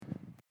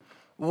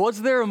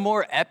Was there a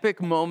more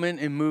epic moment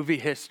in movie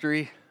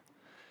history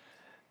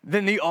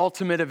than the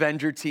ultimate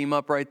Avenger team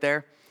up right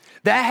there?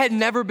 That had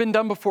never been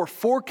done before.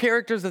 4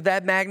 characters of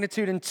that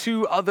magnitude and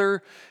 2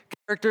 other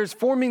characters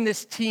forming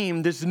this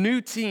team, this new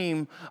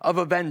team of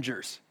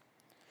Avengers.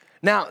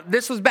 Now,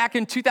 this was back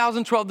in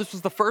 2012. This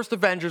was the first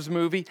Avengers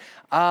movie.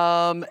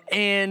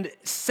 And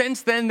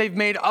since then, they've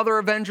made other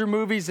Avenger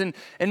movies. And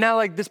now,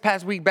 like this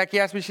past week, Becky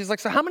asked me, she's like,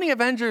 so how many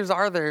Avengers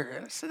are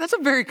there? So that's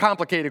a very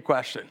complicated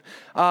question.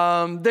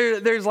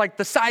 There's like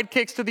the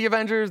sidekicks to the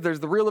Avengers. There's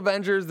the real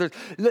Avengers.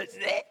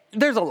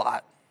 There's a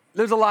lot.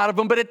 There's a lot of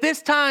them. But at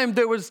this time,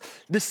 there was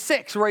the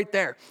 6 right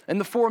there and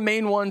the 4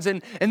 main ones.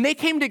 And they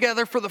came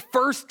together for the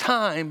first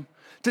time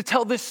to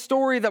tell this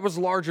story that was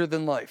larger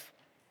than life.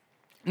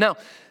 Now,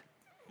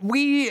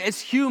 we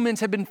as humans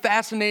have been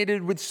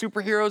fascinated with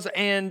superheroes,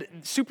 and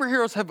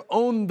superheroes have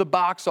owned the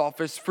box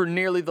office for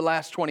nearly the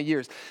last 20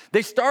 years.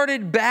 They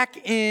started back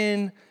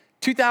in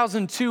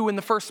 2002 when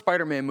the first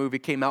Spider-Man movie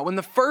came out. When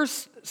the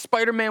first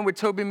Spider-Man with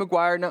Tobey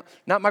Maguire,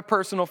 not my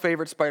personal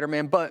favorite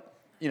Spider-Man, but,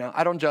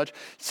 I don't judge.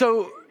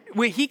 So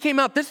when he came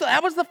out,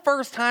 that was the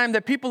first time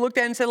that people looked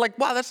at it and said, like,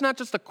 wow, that's not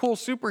just a cool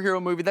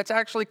superhero movie. That's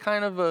actually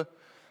kind of a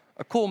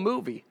cool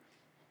movie.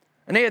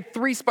 And they had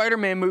 3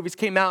 Spider-Man movies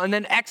came out, and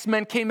then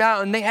X-Men came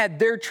out, and they had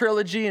their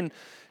trilogy and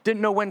didn't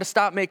know when to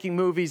stop making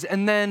movies.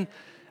 And then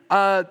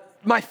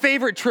my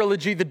favorite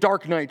trilogy, the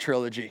Dark Knight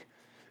trilogy,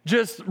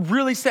 just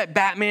really set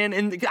Batman.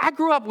 And I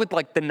grew up with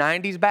like the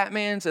 90s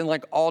Batmans and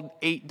like all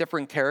 8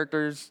 different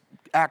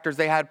actors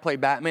they had play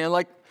Batman.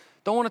 Like,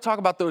 don't want to talk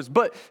about those.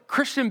 But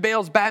Christian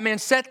Bale's Batman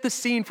set the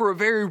scene for a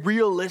very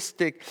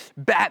realistic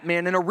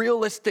Batman and a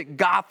realistic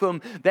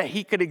Gotham that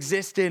he could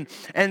exist in.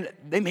 And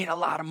they made a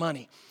lot of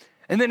money.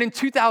 And then in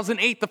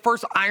 2008, the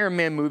first Iron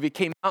Man movie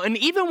came out. And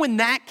even when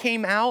that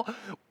came out,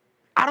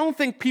 I don't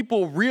think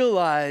people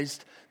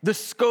realized the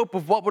scope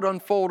of what would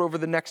unfold over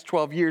the next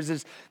 12 years.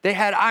 Is they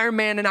had Iron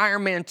Man and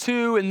Iron Man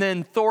 2, and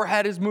then Thor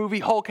had his movie,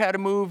 Hulk had a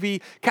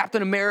movie,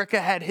 Captain America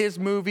had his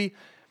movie.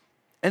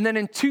 And then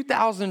in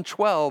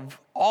 2012,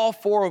 all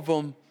 4 of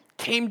them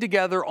came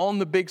together on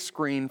the big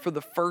screen for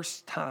the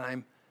first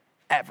time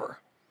ever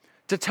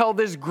to tell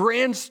this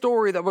grand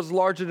story that was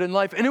larger than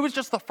life. And it was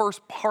just the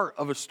first part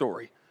of a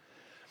story.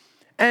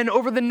 And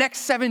over the next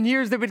 7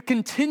 years, they would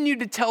continue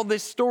to tell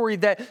this story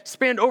that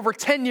spanned over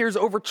 10 years,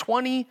 over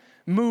 20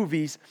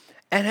 movies,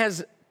 and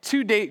has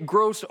to date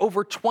grossed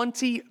over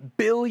 $20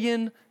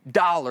 billion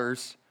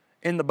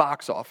in the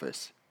box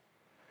office.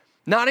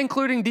 Not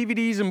including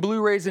DVDs and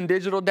Blu-rays and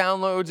digital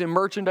downloads and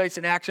merchandise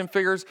and action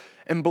figures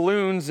and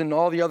balloons and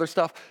all the other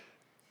stuff.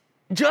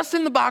 Just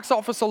in the box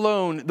office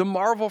alone, the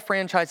Marvel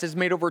franchise has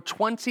made over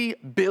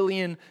 $20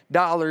 billion.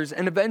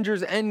 And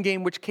Avengers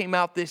Endgame, which came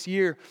out this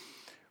year,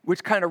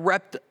 which kind of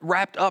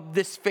wrapped up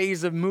this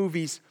phase of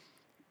movies,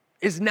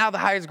 is now the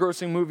highest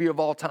grossing movie of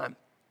all time.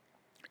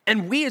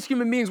 And we as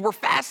human beings, we're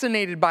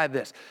fascinated by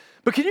this.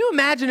 But can you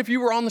imagine if you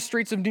were on the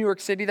streets of New York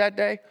City that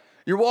day?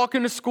 You're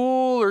walking to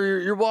school or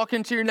you're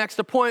walking to your next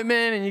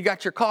appointment and you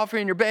got your coffee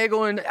and your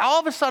bagel, and all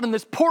of a sudden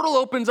this portal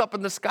opens up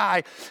in the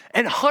sky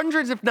and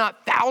hundreds, if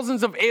not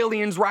thousands of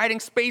aliens riding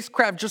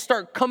spacecraft just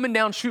start coming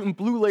down, shooting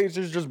blue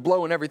lasers, just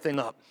blowing everything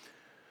up.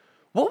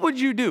 What would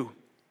you do?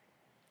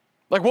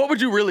 Like, what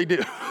would you really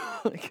do?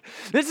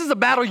 This is a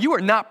battle you are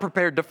not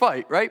prepared to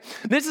fight, right?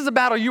 This is a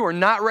battle you are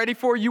not ready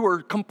for. You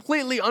are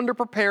completely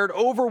underprepared,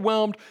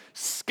 overwhelmed,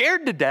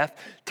 scared to death,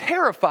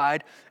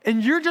 terrified,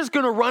 and you're just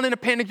going to run in a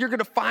panic. You're going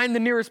to find the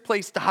nearest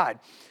place to hide.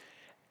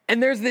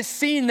 And there's this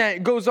scene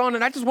that goes on,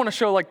 and I just want to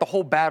show like the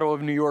whole Battle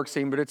of New York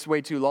scene, but it's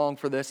way too long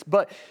for this.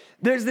 But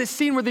there's this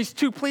scene where these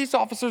 2 police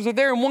officers are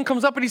there, and one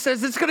comes up and he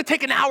says, it's going to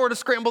take an hour to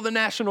scramble the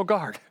National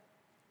Guard.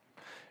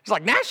 He's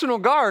like, National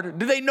Guard?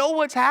 Do they know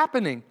what's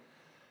happening?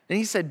 And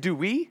he said, do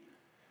we?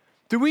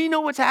 Do we know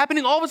what's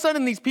happening? All of a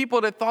sudden, these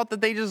people that thought that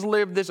they just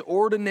lived this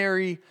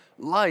ordinary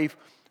life,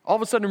 all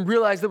of a sudden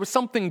realized there was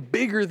something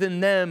bigger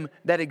than them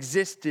that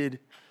existed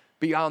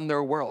beyond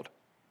their world.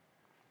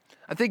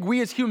 I think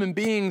we as human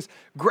beings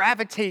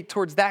gravitate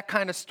towards that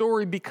kind of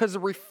story because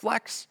it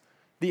reflects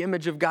the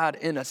image of God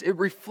in us. It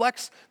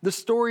reflects the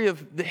story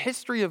of the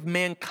history of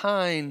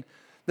mankind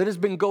that has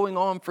been going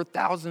on for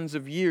thousands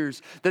of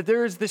years, that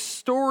there is this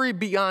story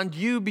beyond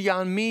you,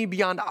 beyond me,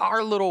 beyond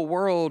our little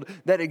world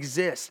that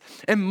exists.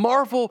 And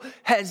Marvel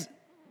has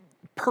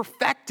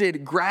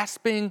perfected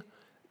grasping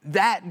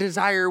that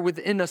desire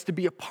within us to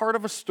be a part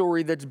of a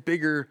story that's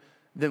bigger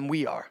than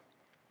we are.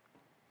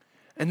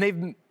 And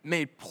they've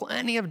made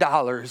plenty of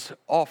dollars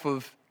off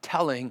of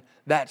telling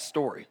that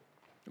story,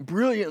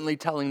 brilliantly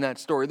telling that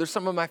story. They're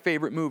some of my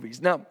favorite movies.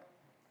 Now,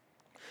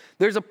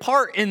 there's a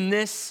part in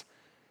this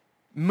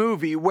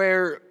movie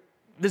where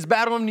this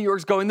Battle of New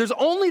York's going, there's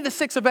only the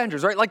 6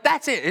 Avengers, right? Like,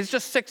 that's it. It's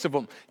just 6 of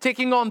them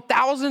taking on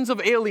thousands of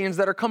aliens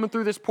that are coming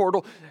through this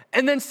portal,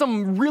 and then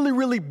some really,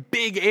 really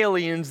big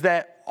aliens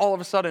that all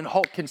of a sudden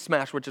Hulk can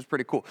smash, which is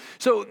pretty cool.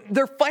 So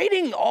they're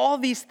fighting all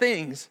these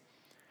things,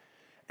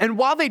 and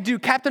while they do,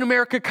 Captain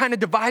America kind of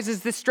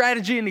devises this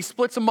strategy, and he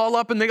splits them all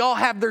up, and they all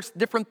have their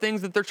different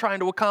things that they're trying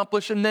to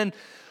accomplish, and then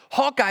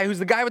Hawkeye, who's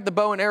the guy with the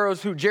bow and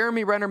arrows, who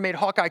Jeremy Renner made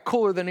Hawkeye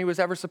cooler than he was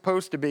ever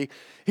supposed to be,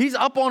 he's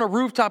up on a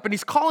rooftop and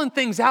he's calling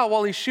things out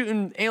while he's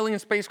shooting alien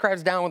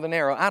spacecrafts down with an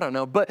arrow. I don't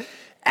know. But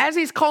as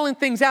he's calling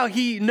things out,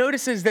 he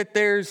notices that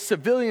there's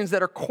civilians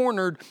that are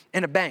cornered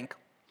in a bank.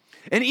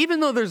 And even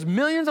though there's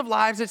millions of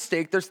lives at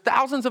stake, there's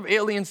thousands of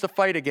aliens to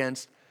fight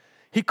against,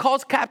 he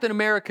calls Captain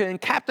America,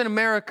 and Captain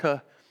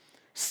America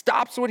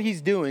stops what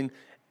he's doing,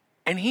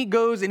 and he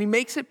goes and he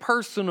makes it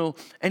personal,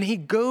 and he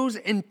goes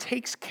and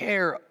takes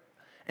care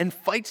and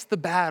fights the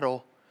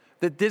battle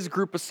that this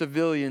group of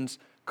civilians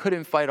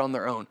couldn't fight on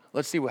their own.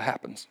 Let's see what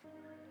happens.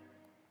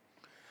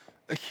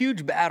 A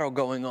huge battle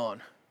going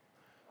on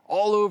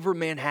all over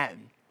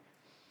Manhattan.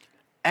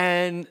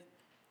 And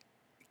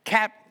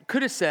Cap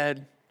could have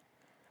said,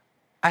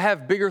 I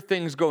have bigger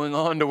things going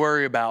on to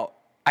worry about.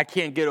 I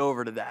can't get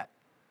over to that.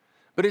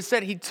 But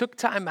instead, he took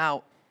time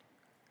out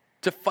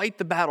to fight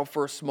the battle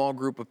for a small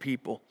group of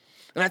people.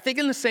 And I think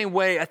in the same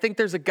way, I think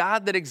there's a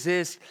God that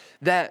exists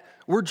that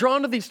we're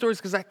drawn to these stories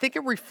because I think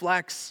it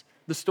reflects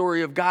the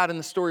story of God and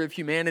the story of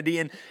humanity.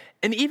 And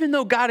even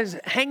though God is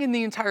hanging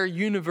the entire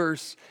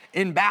universe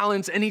in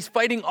balance and he's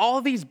fighting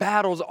all these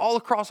battles all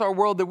across our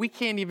world that we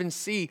can't even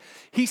see,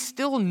 he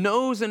still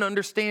knows and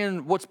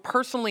understands what's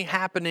personally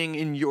happening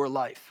in your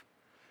life.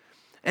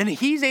 And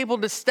he's able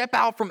to step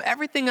out from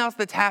everything else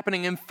that's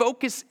happening and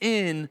focus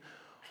in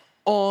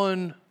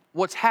on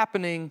what's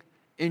happening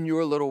in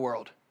your little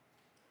world.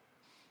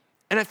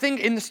 And I think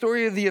in the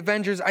story of the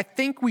Avengers, I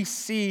think we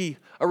see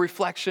a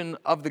reflection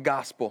of the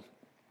gospel.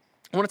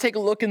 I want to take a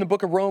look in the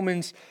book of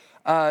Romans,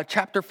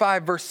 chapter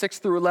 5, verse 6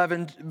 through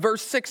 11.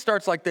 Verse 6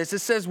 starts like this. It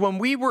says, when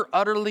we were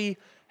utterly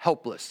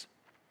helpless.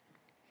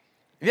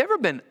 Have you ever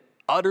been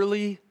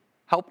utterly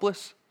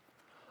helpless?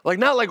 Like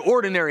not like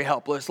ordinary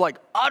helpless, like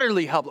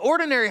utterly helpless.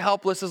 Ordinary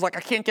helpless is like,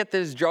 I can't get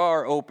this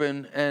jar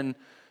open, and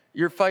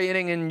you're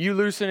fighting and you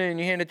loosen it and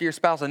you hand it to your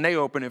spouse and they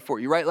open it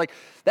for you, right? Like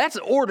that's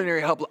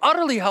ordinary helpless.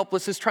 Utterly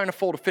helpless is trying to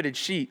fold a fitted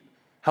sheet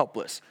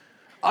helpless.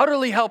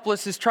 Utterly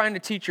helpless is trying to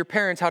teach your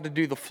parents how to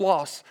do the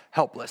floss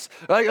helpless.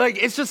 Like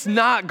it's just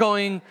not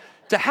going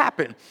to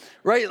happen,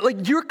 right?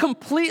 Like you're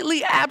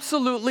completely,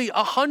 absolutely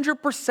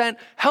 100%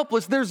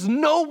 helpless. There's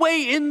no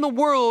way in the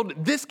world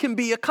this can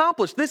be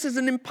accomplished. This is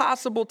an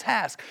impossible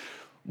task.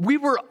 We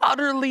were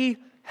utterly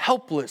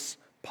helpless,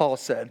 Paul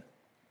said.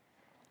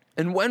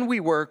 And when we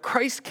were,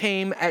 Christ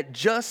came at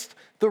just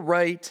the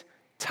right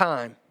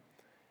time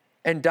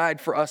and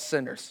died for us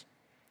sinners.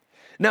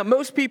 Now,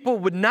 most people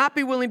would not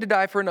be willing to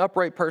die for an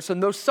upright person,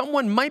 though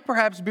someone might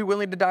perhaps be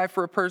willing to die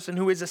for a person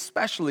who is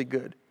especially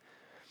good.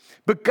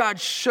 But God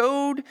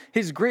showed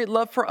his great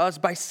love for us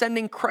by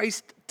sending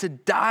Christ to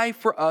die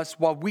for us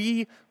while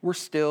we were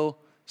still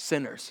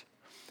sinners.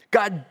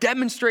 God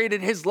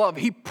demonstrated his love.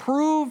 He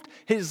proved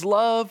his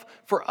love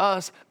for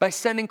us by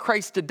sending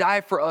Christ to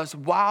die for us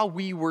while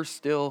we were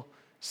still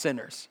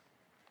sinners.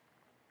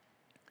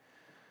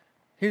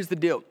 Here's the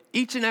deal.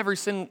 Each and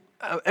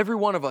every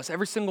one of us,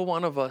 every single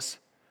one of us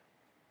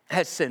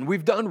has sinned.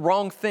 We've done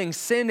wrong things.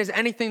 Sin is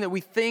anything that we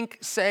think,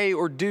 say,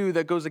 or do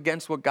that goes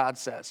against what God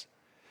says.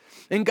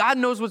 And God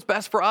knows what's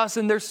best for us,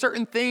 and there's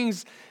certain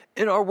things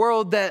in our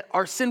world that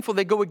are sinful,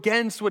 they go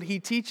against what he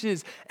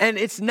teaches. And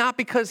it's not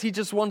because he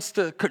just wants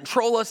to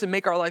control us and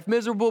make our life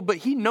miserable, but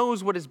he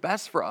knows what is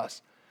best for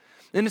us.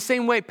 In the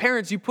same way,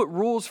 parents, you put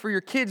rules for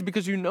your kids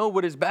because you know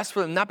what is best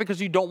for them, not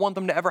because you don't want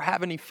them to ever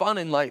have any fun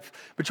in life,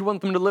 but you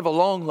want them to live a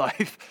long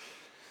life.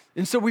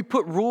 And so we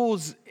put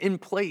rules in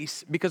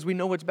place because we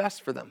know what's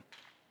best for them.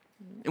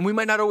 And we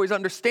might not always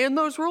understand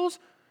those rules,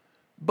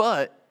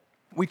 but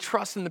we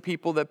trust in the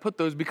people that put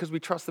those because we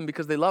trust them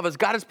because they love us.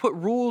 God has put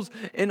rules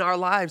in our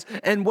lives.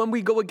 And when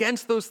we go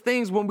against those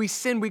things, when we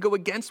sin, we go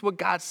against what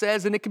God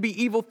says. And it could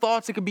be evil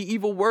thoughts, it could be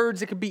evil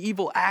words, it could be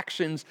evil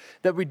actions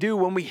that we do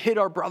when we hit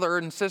our brother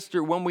and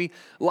sister, when we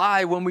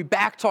lie, when we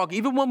backtalk,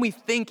 even when we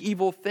think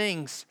evil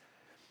things.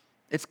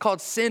 It's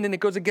called sin, and it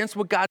goes against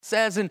what God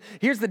says. And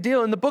here's the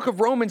deal. In the book of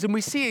Romans, and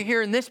we see it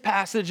here in this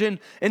passage and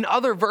in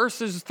other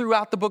verses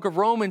throughout the book of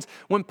Romans,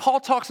 when Paul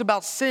talks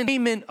about sin, the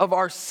payment of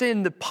our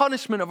sin, the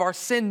punishment of our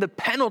sin, the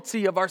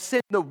penalty of our sin,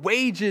 the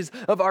wages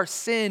of our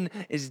sin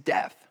is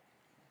death.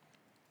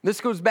 This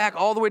goes back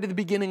all the way to the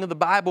beginning of the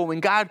Bible. When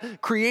God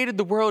created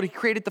the world, he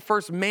created the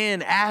first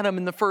man, Adam,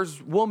 and the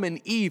first woman,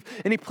 Eve,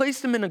 and he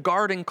placed them in a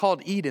garden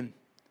called Eden.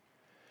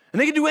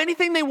 And they could do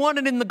anything they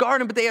wanted in the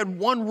garden, but they had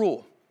one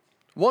rule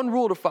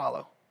to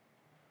follow.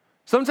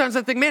 Sometimes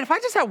I think, man, if I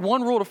just had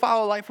one rule to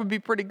follow, life would be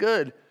pretty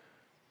good.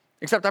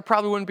 Except I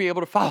probably wouldn't be able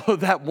to follow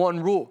that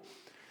one rule.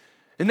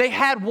 And they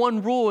had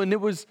one rule, and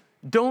it was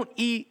don't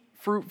eat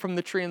fruit from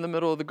the tree in the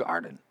middle of the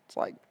garden. It's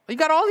like, you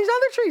got all these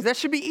other trees. That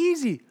should be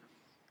easy.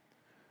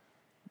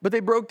 But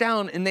they broke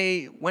down and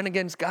they went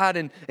against God.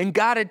 And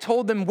God had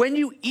told them, when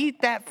you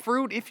eat that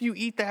fruit, if you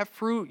eat that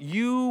fruit,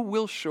 you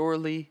will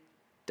surely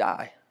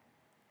die.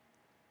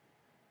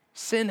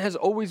 Sin has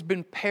always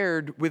been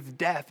paired with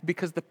death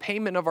because the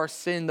payment of our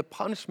sin, the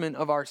punishment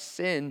of our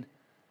sin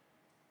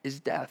is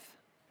death.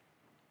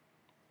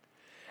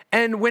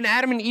 And when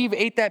Adam and Eve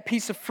ate that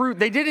piece of fruit,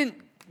 they didn't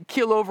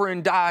keel over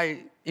and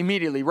die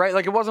immediately, right?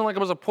 Like it wasn't like it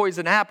was a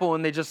poison apple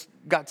and they just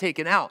got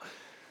taken out.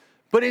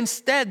 But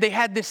instead, they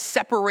had this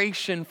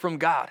separation from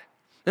God.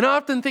 And I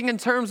often think in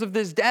terms of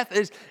this death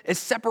as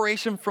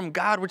separation from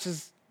God, which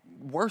is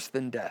worse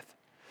than death.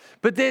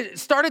 But they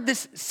started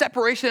this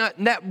separation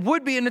that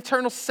would be an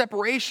eternal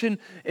separation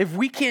if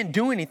we can't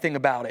do anything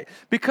about it.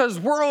 Because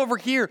we're over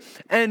here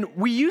and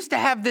we used to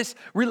have this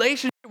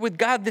relationship with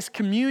God, this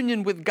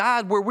communion with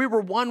God where we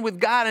were one with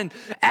God, and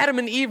Adam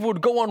and Eve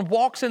would go on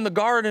walks in the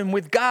garden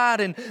with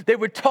God and they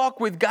would talk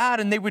with God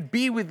and they would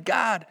be with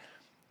God.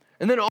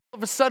 And then all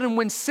of a sudden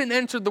when sin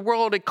entered the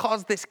world, it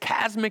caused this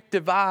chasmic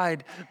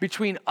divide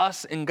between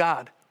us and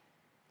God.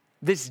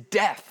 This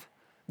death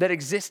that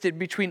existed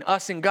between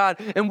us and God,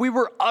 and we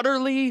were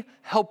utterly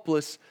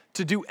helpless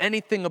to do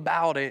anything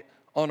about it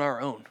on our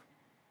own.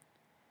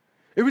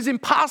 It was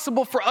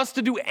impossible for us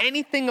to do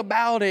anything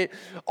about it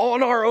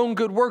on our own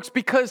good works,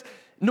 because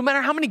no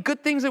matter how many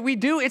good things that we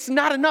do, it's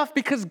not enough,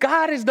 because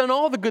God has done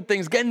all the good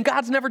things, and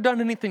God's never done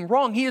anything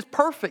wrong. He is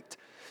perfect.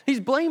 He's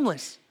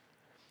blameless.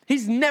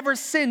 He's never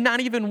sinned,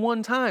 not even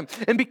one time.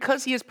 And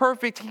because he is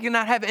perfect, he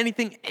cannot have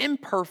anything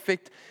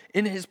imperfect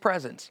in his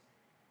presence.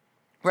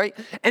 Right?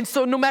 And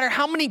so no matter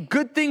how many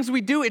good things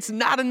we do, it's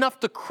not enough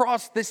to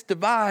cross this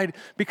divide,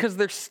 because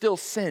there's still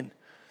sin.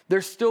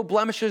 There's still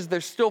blemishes,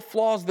 there's still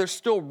flaws, there's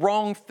still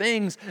wrong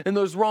things, and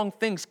those wrong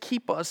things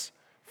keep us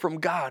from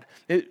God.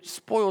 It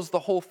spoils the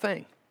whole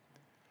thing.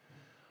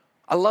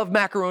 I love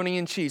macaroni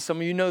and cheese. Some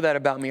of you know that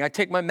about me. I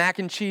take my mac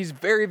and cheese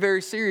very,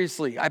 very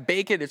seriously. I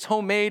bake it. It's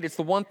homemade. It's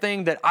the one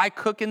thing that I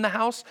cook in the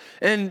house,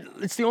 and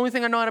it's the only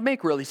thing I know how to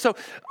make, really. So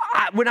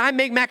when I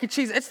make mac and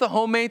cheese, it's the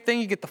homemade thing.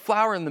 You get the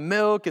flour and the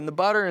milk and the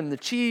butter and the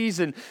cheese,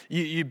 and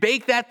you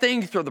bake that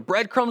thing. You throw the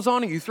breadcrumbs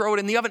on it. You throw it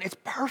in the oven. It's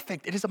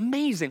perfect. It is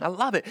amazing. I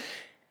love it.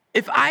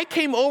 If I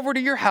came over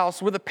to your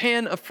house with a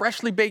pan of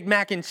freshly baked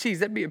mac and cheese,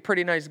 that'd be a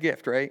pretty nice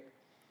gift, right?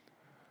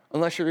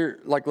 Unless you're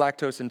like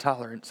lactose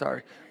intolerant,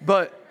 sorry.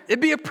 But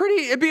it'd be a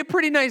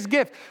pretty nice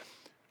gift.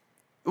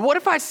 What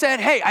if I said,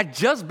 hey, I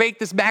just baked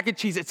this mac and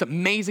cheese. It's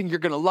amazing. You're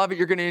going to love it.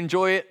 You're going to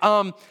enjoy it.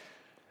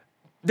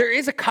 There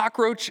is a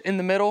cockroach in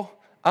the middle,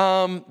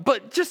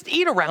 but just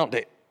eat around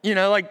it.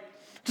 Like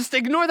just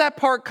ignore that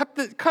part,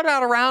 cut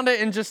out around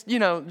it, and just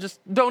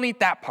don't eat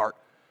that part.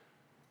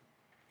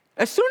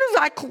 As soon as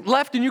I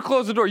left and you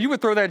closed the door, you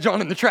would throw that John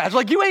in the trash.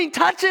 Like, you ain't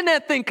touching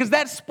that thing, because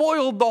that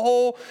spoiled the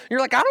whole, you're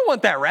like, I don't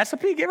want that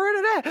recipe. Get rid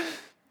of that.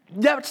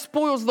 That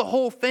spoils the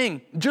whole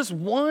thing. Just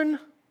one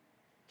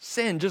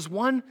sin, just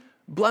one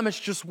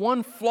blemish, just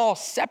one flaw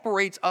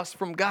separates us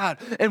from God.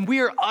 And we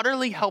are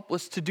utterly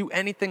helpless to do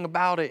anything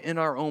about it in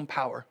our own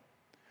power.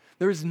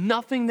 There is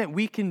nothing that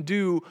we can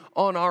do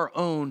on our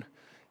own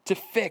to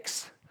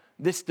fix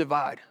this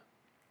divide.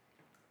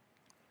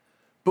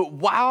 But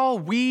while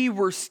we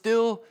were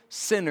still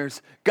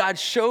sinners, God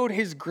showed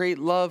his great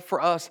love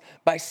for us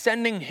by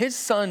sending his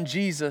son,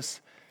 Jesus,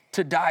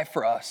 to die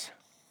for us.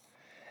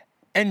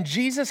 And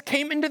Jesus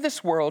came into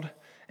this world,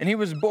 and he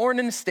was born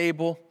in a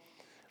stable,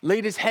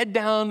 laid his head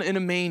down in a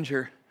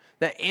manger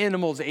that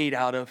animals ate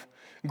out of,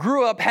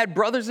 grew up, had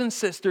brothers and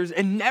sisters,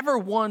 and never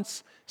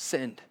once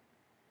sinned.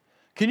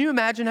 Can you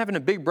imagine having a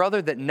big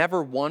brother that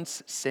never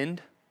once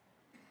sinned?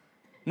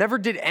 Never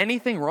did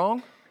anything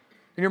wrong?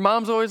 And your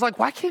mom's always like,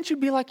 why can't you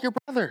be like your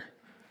brother?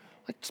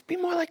 Like, just be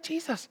more like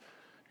Jesus.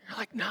 You're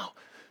like, no.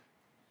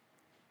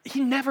 He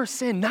never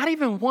sinned, not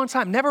even one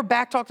time. Never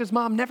backtalked his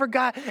mom, never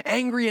got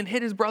angry and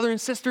hit his brother and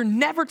sister,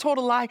 never told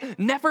a lie,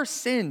 never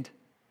sinned.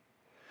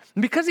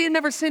 And because he had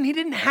never sinned, he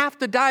didn't have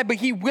to die, but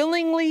he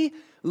willingly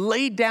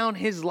laid down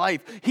his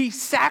life. He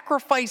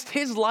sacrificed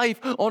his life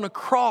on a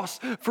cross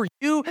for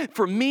you,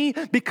 for me,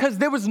 because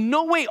there was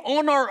no way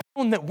on our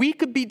own that we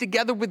could be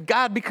together with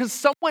God, because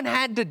someone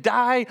had to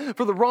die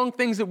for the wrong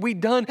things that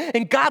we'd done,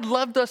 and God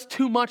loved us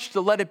too much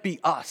to let it be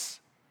us.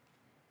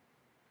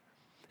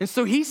 And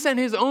so he sent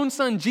his own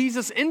son,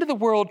 Jesus, into the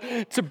world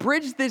to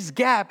bridge this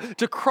gap,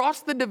 to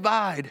cross the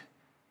divide,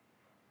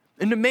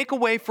 and to make a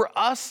way for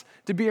us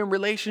to be in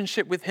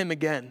relationship with him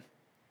again.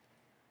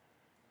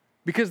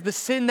 Because the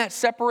sin that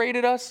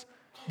separated us,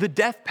 the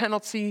death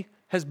penalty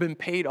has been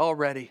paid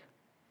already,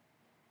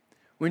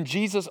 when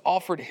Jesus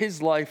offered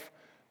his life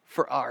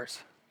for ours.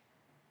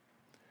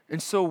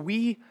 And so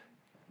we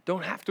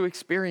don't have to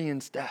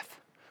experience death.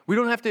 We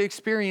don't have to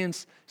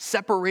experience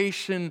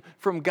separation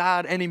from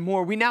God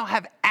anymore. We now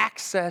have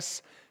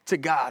access to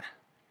God.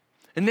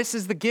 And this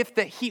is the gift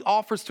that he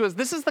offers to us.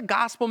 This is the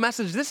gospel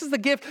message. This is the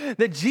gift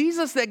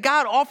that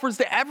God offers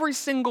to every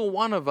single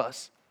one of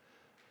us.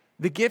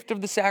 The gift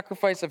of the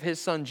sacrifice of his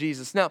son,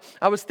 Jesus. Now,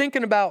 I was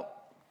thinking about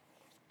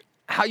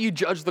how you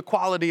judge the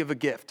quality of a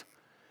gift,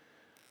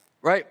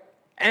 right?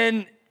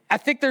 And I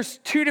think there's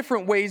two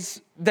different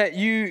ways that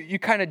you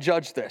kind of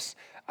judge this.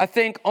 I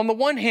think on the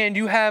one hand,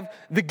 you have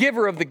the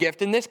giver of the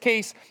gift. In this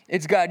case,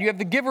 it's God. You have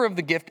the giver of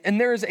the gift,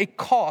 and there is a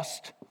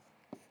cost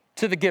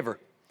to the giver.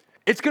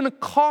 It's going to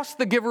cost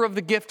the giver of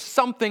the gift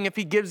something if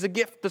he gives a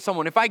gift to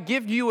someone. If I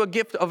give you a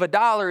gift of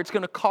 $1, it's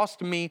going to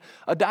cost me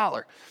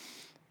 $1.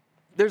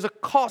 There's a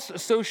cost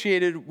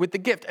associated with the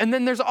gift. And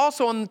then there's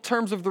also, on the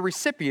terms of the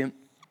recipient,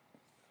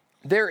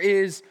 there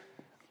is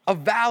a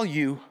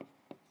value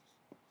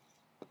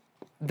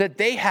that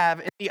they have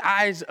in the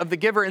eyes of the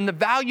giver, and the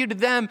value to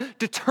them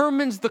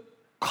determines the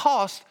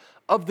cost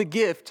of the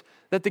gift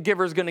that the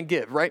giver is going to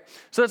give, right?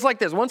 So it's like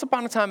this. Once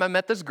upon a time, I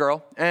met this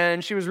girl,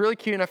 and she was really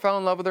cute, and I fell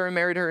in love with her and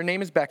married her. Her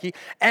name is Becky,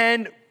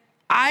 and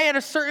I, at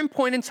a certain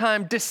point in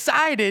time,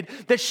 decided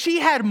that she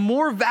had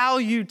more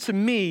value to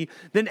me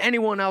than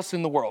anyone else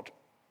in the world.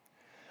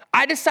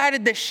 I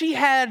decided that she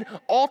had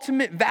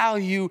ultimate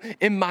value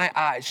in my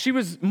eyes. She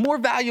was more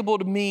valuable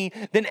to me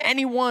than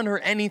anyone or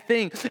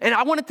anything. And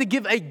I wanted to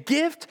give a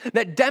gift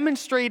that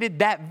demonstrated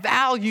that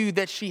value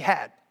that she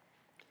had.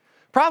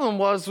 Problem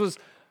was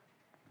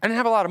I didn't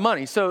have a lot of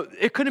money, so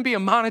it couldn't be a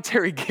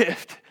monetary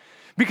gift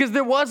because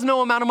there was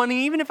no amount of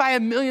money. Even if I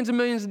had millions and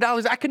millions of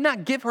dollars, I could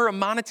not give her a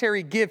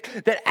monetary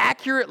gift that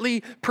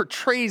accurately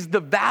portrays the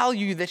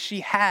value that she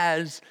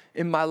has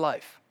in my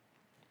life.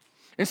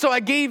 And so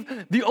I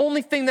gave the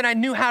only thing that I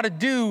knew how to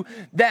do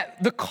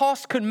that the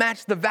cost could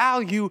match the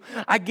value.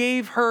 I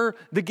gave her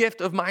the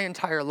gift of my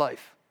entire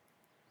life.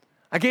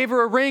 I gave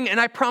her a ring, and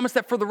I promised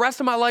that for the rest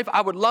of my life,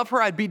 I would love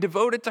her, I'd be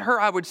devoted to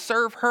her, I would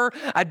serve her,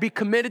 I'd be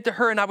committed to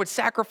her, and I would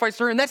sacrifice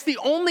her. And that's the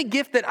only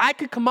gift that I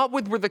could come up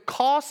with where the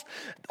cost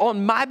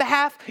on my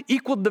behalf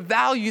equaled the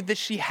value that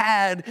she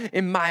had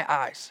in my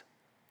eyes.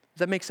 Does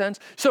that make sense?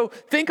 So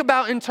think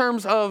about in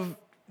terms of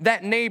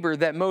that neighbor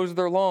that mows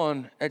their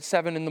lawn at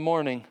 7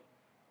 a.m.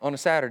 on a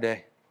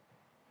Saturday.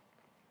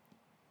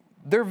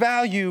 Their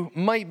value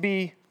might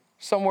be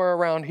somewhere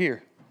around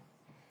here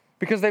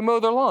because they mow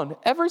their lawn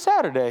every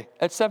Saturday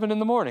at 7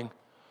 a.m,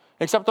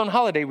 except on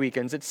holiday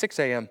weekends at 6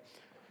 a.m.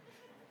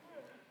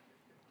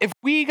 If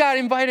we got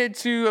invited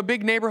to a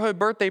big neighborhood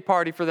birthday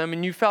party for them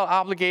and you felt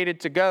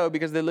obligated to go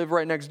because they live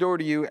right next door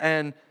to you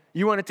and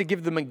you wanted to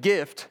give them a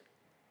gift,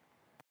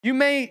 you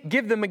may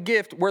give them a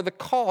gift where the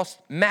cost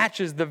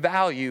matches the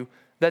value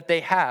that they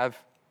have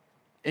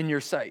in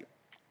your sight.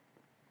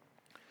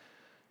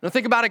 Now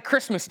think about it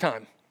Christmas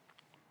time.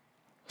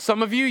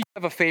 Some of you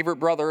have a favorite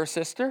brother or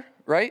sister,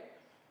 right?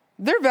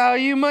 Their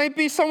value might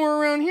be somewhere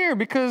around here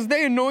because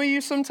they annoy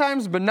you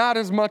sometimes, but not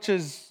as much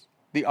as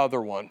the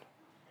other one.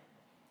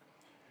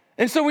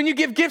 And so when you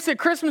give gifts at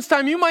Christmas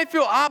time, you might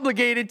feel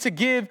obligated to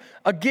give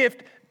a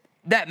gift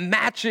that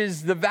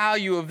matches the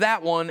value of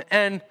that one.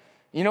 And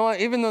you know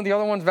what? Even though the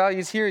other one's value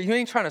is here, you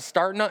ain't trying to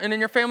start nothing in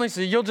your family, so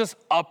you'll just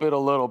up it a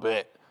little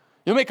bit.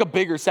 You'll make a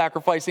bigger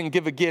sacrifice and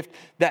give a gift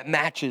that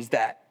matches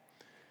that.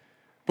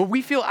 But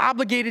we feel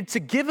obligated to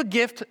give a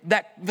gift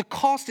that the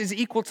cost is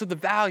equal to the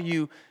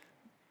value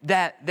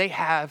that they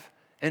have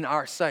in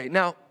our sight.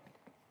 Now,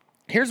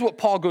 here's what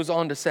Paul goes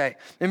on to say.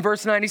 In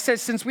verse 9, he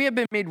says, since we have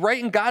been made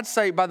right in God's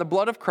sight by the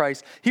blood of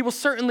Christ, he will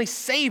certainly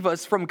save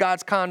us from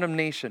God's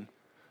condemnation.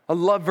 I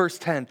love verse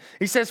 10.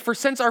 He says, for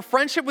since our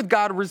friendship with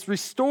God was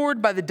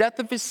restored by the death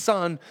of his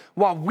son,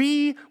 while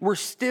we were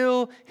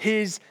still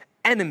his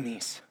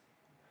enemies,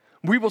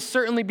 we will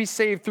certainly be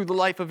saved through the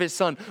life of his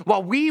son.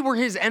 While we were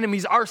his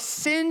enemies, our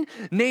sin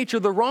nature,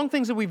 the wrong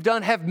things that we've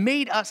done have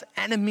made us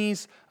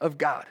enemies of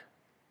God.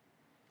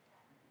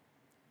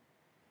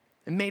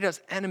 It made us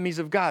enemies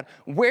of God.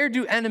 Where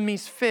do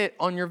enemies fit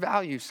on your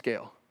value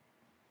scale?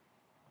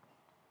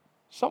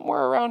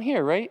 Somewhere around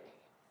here, right?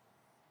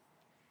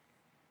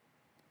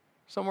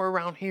 Somewhere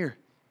around here.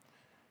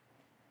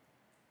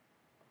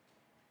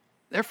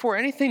 Therefore,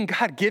 anything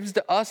God gives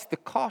to us, the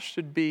cost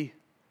should be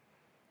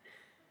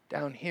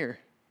down here.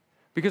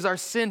 Because our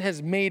sin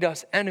has made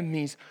us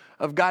enemies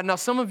of God. Now,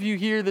 some of you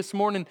here this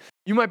morning,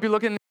 you might be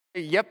looking and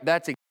say, yep,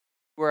 that's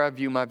exactly where I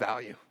view my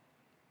value.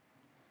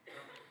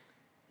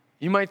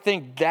 You might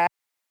think that's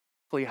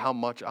exactly how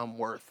much I'm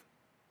worth.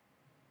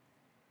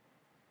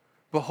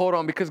 But hold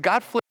on, because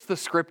God flips the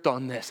script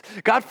on this.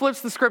 God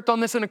flips the script on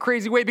this in a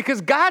crazy way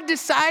because God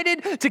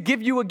decided to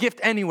give you a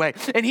gift anyway.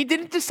 And he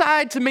didn't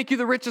decide to make you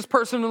the richest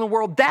person in the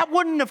world. That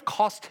wouldn't have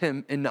cost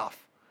him enough.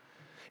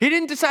 He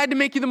didn't decide to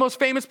make you the most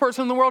famous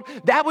person in the world.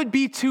 That would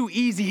be too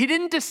easy. He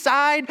didn't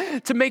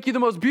decide to make you the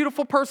most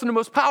beautiful person, the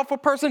most powerful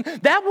person.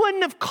 That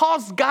wouldn't have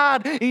cost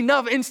God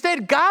enough.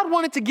 Instead, God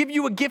wanted to give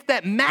you a gift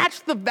that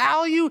matched the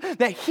value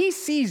that he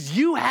sees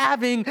you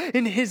having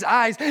in his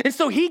eyes. And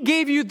so he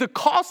gave you the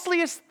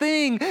costliest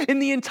thing in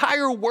the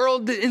entire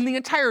world, in the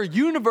entire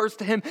universe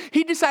to him.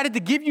 He decided to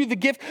give you the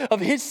gift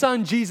of his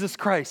son, Jesus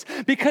Christ,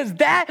 because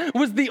that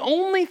was the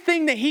only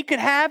thing that he could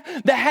have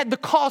that had the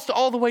cost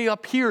all the way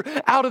up here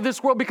out of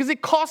this world. Because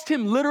it cost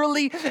him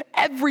literally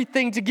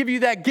everything to give you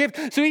that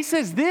gift. So he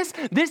says, this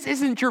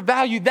isn't your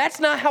value. That's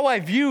not how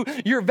I view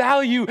your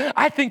value.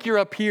 I think you're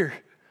up here.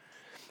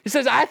 He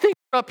says, I think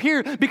you're up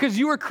here because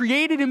you are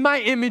created in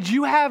my image.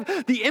 You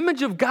have the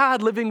image of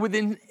God living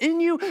within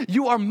you.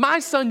 You are my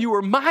son. You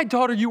are my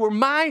daughter. You are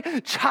my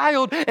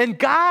child. And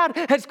God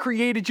has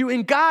created you.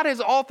 And God has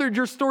authored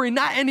your story,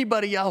 not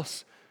anybody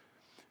else.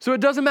 So it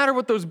doesn't matter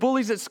what those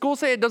bullies at school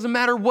say. It doesn't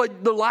matter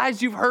what the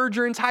lies you've heard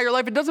your entire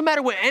life. It doesn't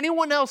matter what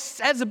anyone else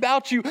says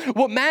about you.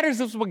 What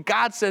matters is what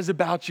God says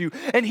about you.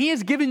 And he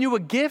has given you a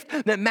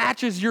gift that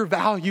matches your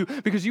value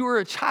because you are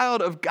a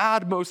child of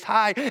God Most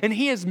High. And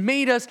he has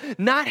made us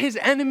not his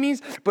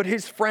enemies, but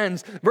his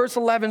friends. Verse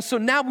 11, so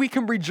now we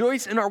can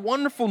rejoice in our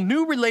wonderful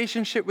new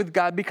relationship with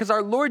God because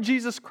our Lord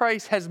Jesus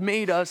Christ has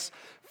made us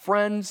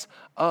friends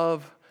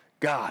of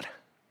God.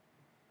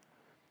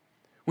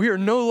 We are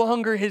no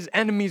longer his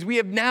enemies. We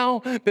have now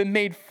been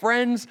made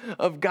friends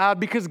of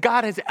God because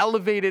God has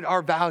elevated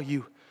our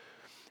value.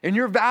 And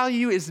your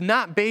value is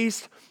not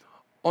based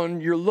on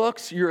your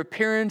looks, your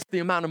appearance, the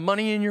amount of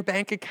money in your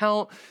bank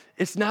account.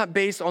 It's not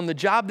based on the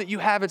job that you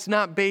have. It's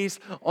not based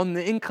on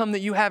the income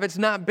that you have. It's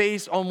not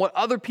based on what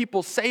other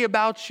people say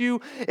about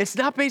you. It's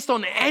not based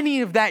on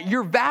any of that.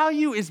 Your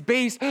value is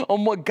based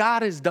on what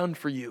God has done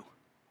for you.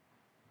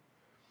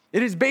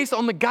 It is based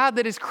on the God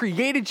that has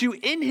created you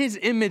in his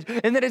image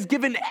and that has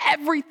given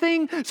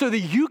everything so that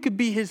you could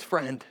be his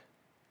friend.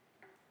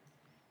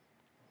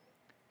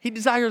 He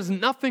desires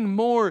nothing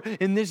more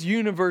in this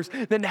universe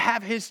than to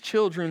have his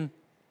children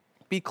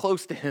be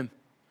close to him.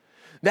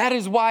 That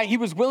is why he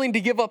was willing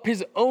to give up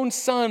his own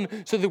son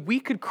so that we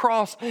could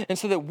cross and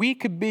so that we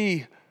could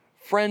be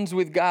friends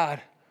with God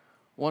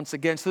once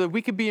again, so that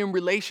we could be in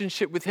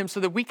relationship with him,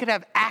 so that we could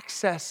have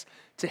access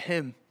to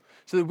him,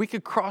 so that we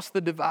could cross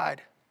the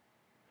divide.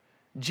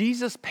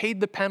 Jesus paid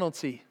the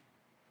penalty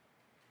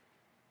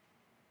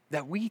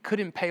that we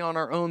couldn't pay on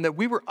our own, that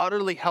we were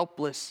utterly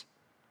helpless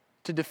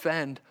to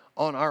defend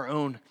on our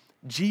own.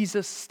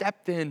 Jesus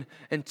stepped in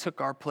and took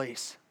our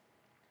place.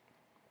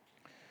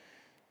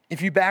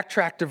 If you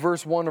backtrack to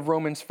verse 1 of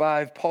Romans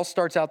 5, Paul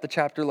starts out the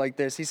chapter like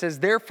this. He says,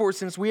 therefore,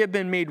 since we have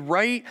been made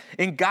right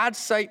in God's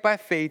sight by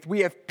faith,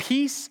 we have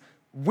peace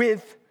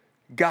with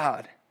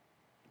God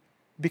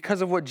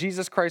because of what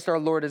Jesus Christ our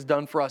Lord has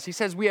done for us. He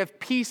says we have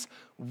peace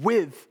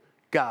with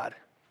God,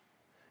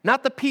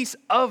 not the peace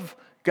of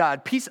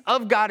God. Peace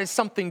of God is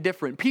something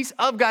different. Peace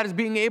of God is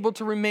being able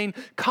to remain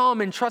calm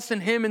and trust in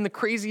him in the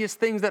craziest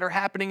things that are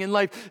happening in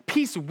life.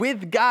 Peace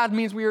with God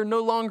means we are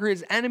no longer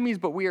his enemies,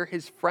 but we are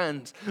his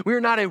friends. We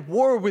are not at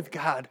war with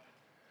God.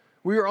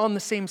 We are on the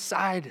same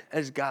side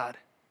as God.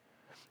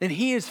 And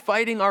he is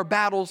fighting our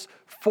battles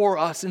for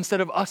us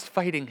instead of us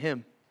fighting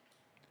him.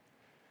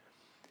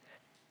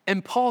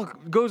 And Paul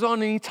goes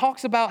on and he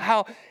talks about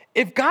how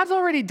if God's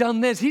already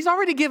done this, he's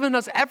already given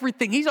us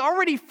everything. He's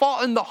already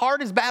fought in the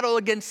hardest battle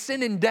against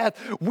sin and death.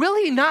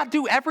 Will he not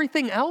do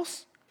everything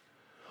else?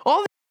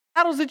 All the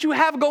battles that you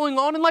have going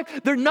on in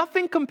life, they're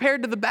nothing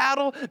compared to the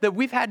battle that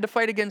we've had to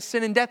fight against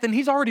sin and death. And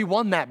he's already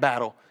won that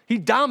battle. He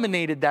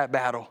dominated that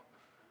battle.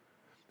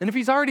 And if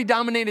he's already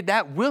dominated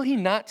that, will he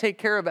not take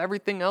care of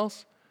everything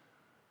else?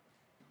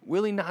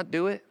 Will he not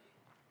do it?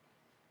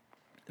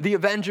 The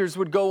Avengers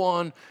would go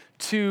on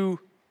to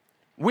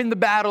win the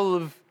Battle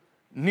of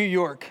New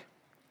York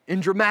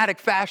in dramatic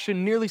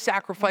fashion, nearly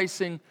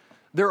sacrificing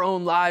their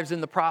own lives in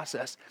the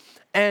process.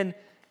 And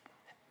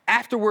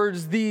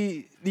afterwards,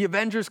 the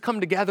Avengers come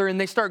together and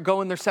they start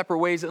going their separate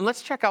ways. And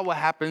let's check out what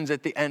happens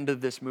at the end of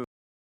this movie.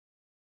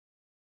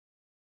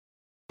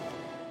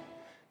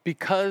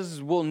 Because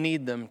we'll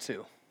need them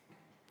to.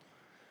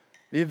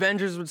 The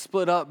Avengers would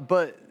split up,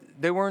 but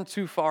they weren't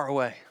too far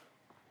away.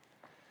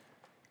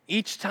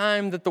 Each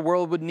time that the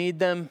world would need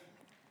them,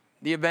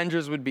 the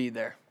Avengers would be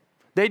there.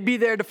 They'd be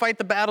there to fight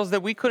the battles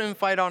that we couldn't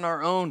fight on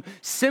our own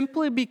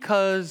simply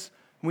because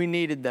we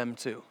needed them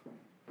to.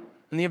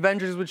 And the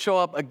Avengers would show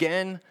up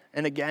again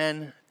and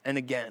again and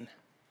again.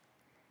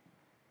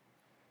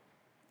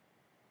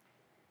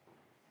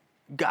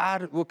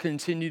 God will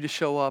continue to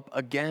show up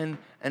again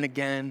and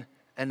again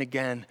and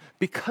again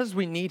because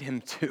we need him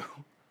to.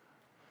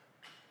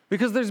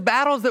 Because there's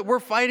battles that we're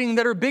fighting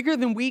that are bigger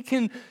than we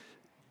can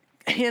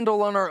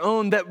handle on our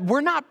own, that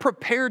we're not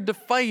prepared to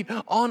fight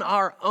on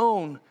our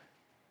own.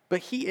 But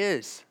he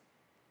is.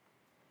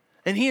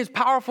 And he is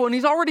powerful, and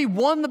he's already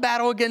won the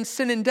battle against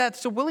sin and death.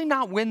 So will he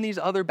not win these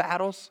other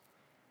battles?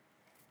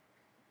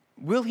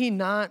 Will he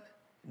not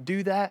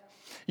do that?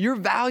 Your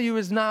value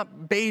is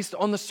not based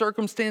on the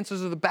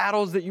circumstances of the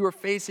battles that you are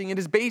facing. It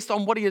is based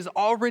on what he has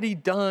already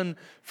done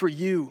for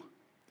you.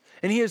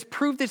 And he has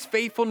proved his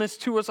faithfulness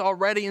to us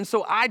already. And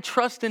so I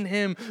trust in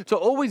him to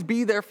always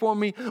be there for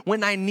me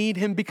when I need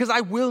him, because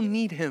I will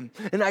need him,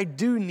 and I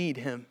do need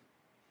him.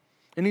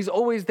 And he's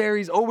always there.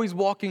 He's always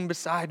walking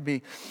beside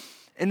me.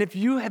 And if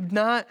you have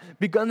not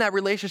begun that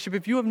relationship,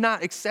 if you have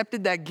not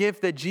accepted that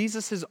gift that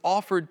Jesus has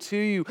offered to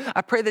you,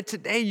 I pray that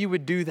today you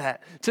would do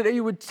that. Today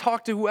you would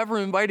talk to whoever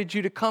invited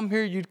you to come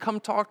here. You'd come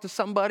talk to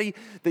somebody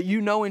that you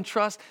know and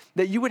trust,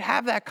 that you would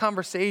have that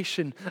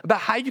conversation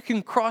about how you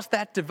can cross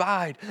that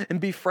divide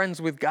and be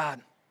friends with God.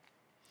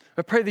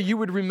 I pray that you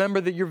would remember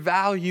that your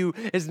value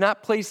is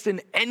not placed in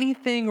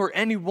anything or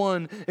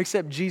anyone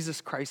except Jesus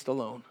Christ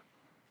alone,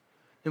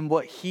 and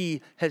what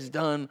he has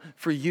done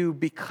for you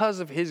because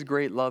of his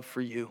great love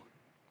for you.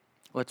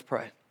 Let's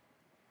pray.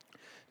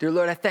 Dear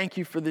Lord, I thank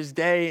you for this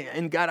day.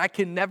 And God, I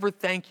can never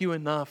thank you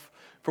enough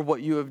for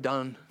what you have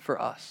done for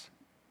us.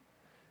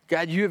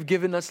 God, you have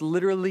given us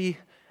literally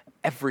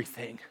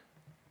everything.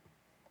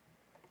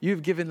 You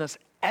have given us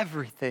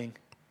everything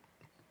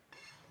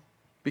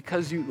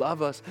because you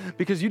love us,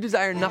 because you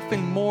desire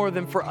nothing more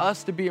than for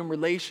us to be in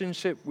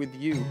relationship with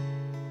you.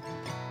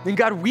 And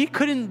God, we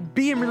couldn't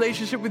be in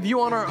relationship with you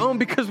on our own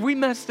because we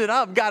messed it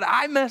up. God,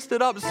 I messed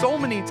it up so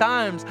many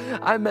times.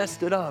 I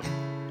messed it up.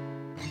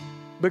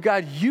 But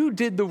God, you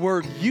did the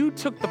work. You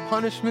took the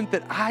punishment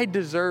that I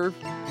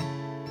deserved.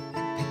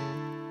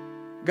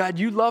 God,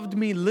 you loved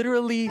me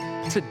literally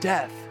to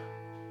death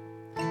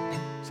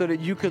so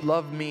that you could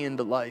love me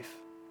into life.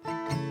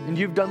 And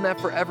you've done that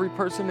for every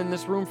person in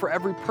this room, for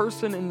every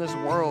person in this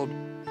world.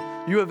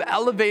 You have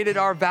elevated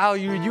our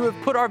value. You have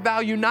put our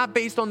value not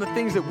based on the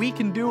things that we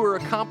can do or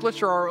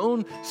accomplish or our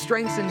own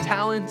strengths and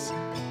talents.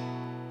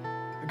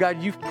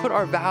 God, you've put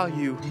our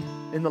value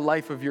in the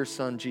life of your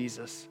Son,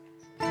 Jesus.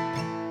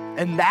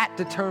 And that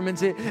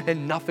determines it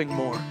and nothing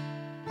more.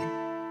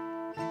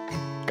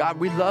 God,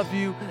 we love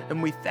you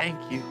and we thank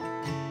you.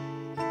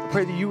 I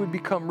pray that you would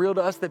become real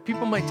to us, that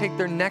people might take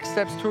their next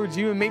steps towards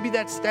you. And maybe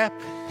that step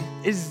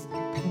is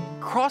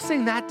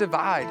crossing that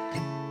divide,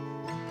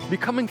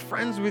 becoming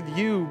friends with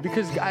you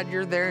because, God,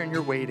 you're there and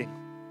you're waiting.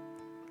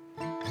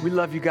 We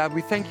love you, God.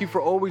 We thank you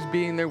for always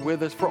being there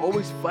with us, for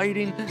always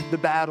fighting the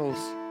battles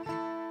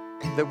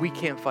that we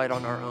can't fight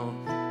on our own.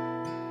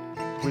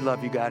 We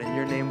love you, God. In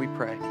your name we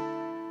pray.